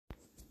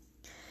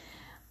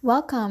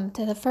Welcome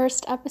to the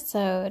first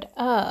episode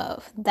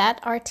of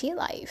That RT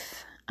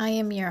Life. I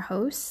am your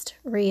host,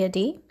 Ria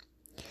D.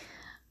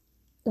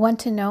 Want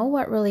to know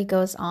what really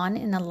goes on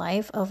in the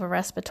life of a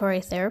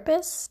respiratory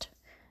therapist?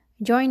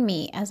 Join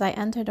me as I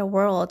enter the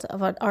world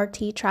of an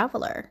RT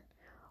traveler,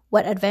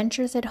 what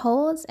adventures it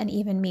holds, and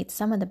even meet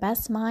some of the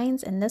best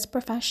minds in this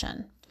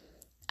profession.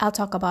 I'll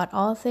talk about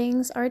all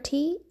things RT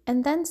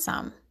and then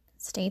some.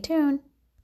 Stay tuned.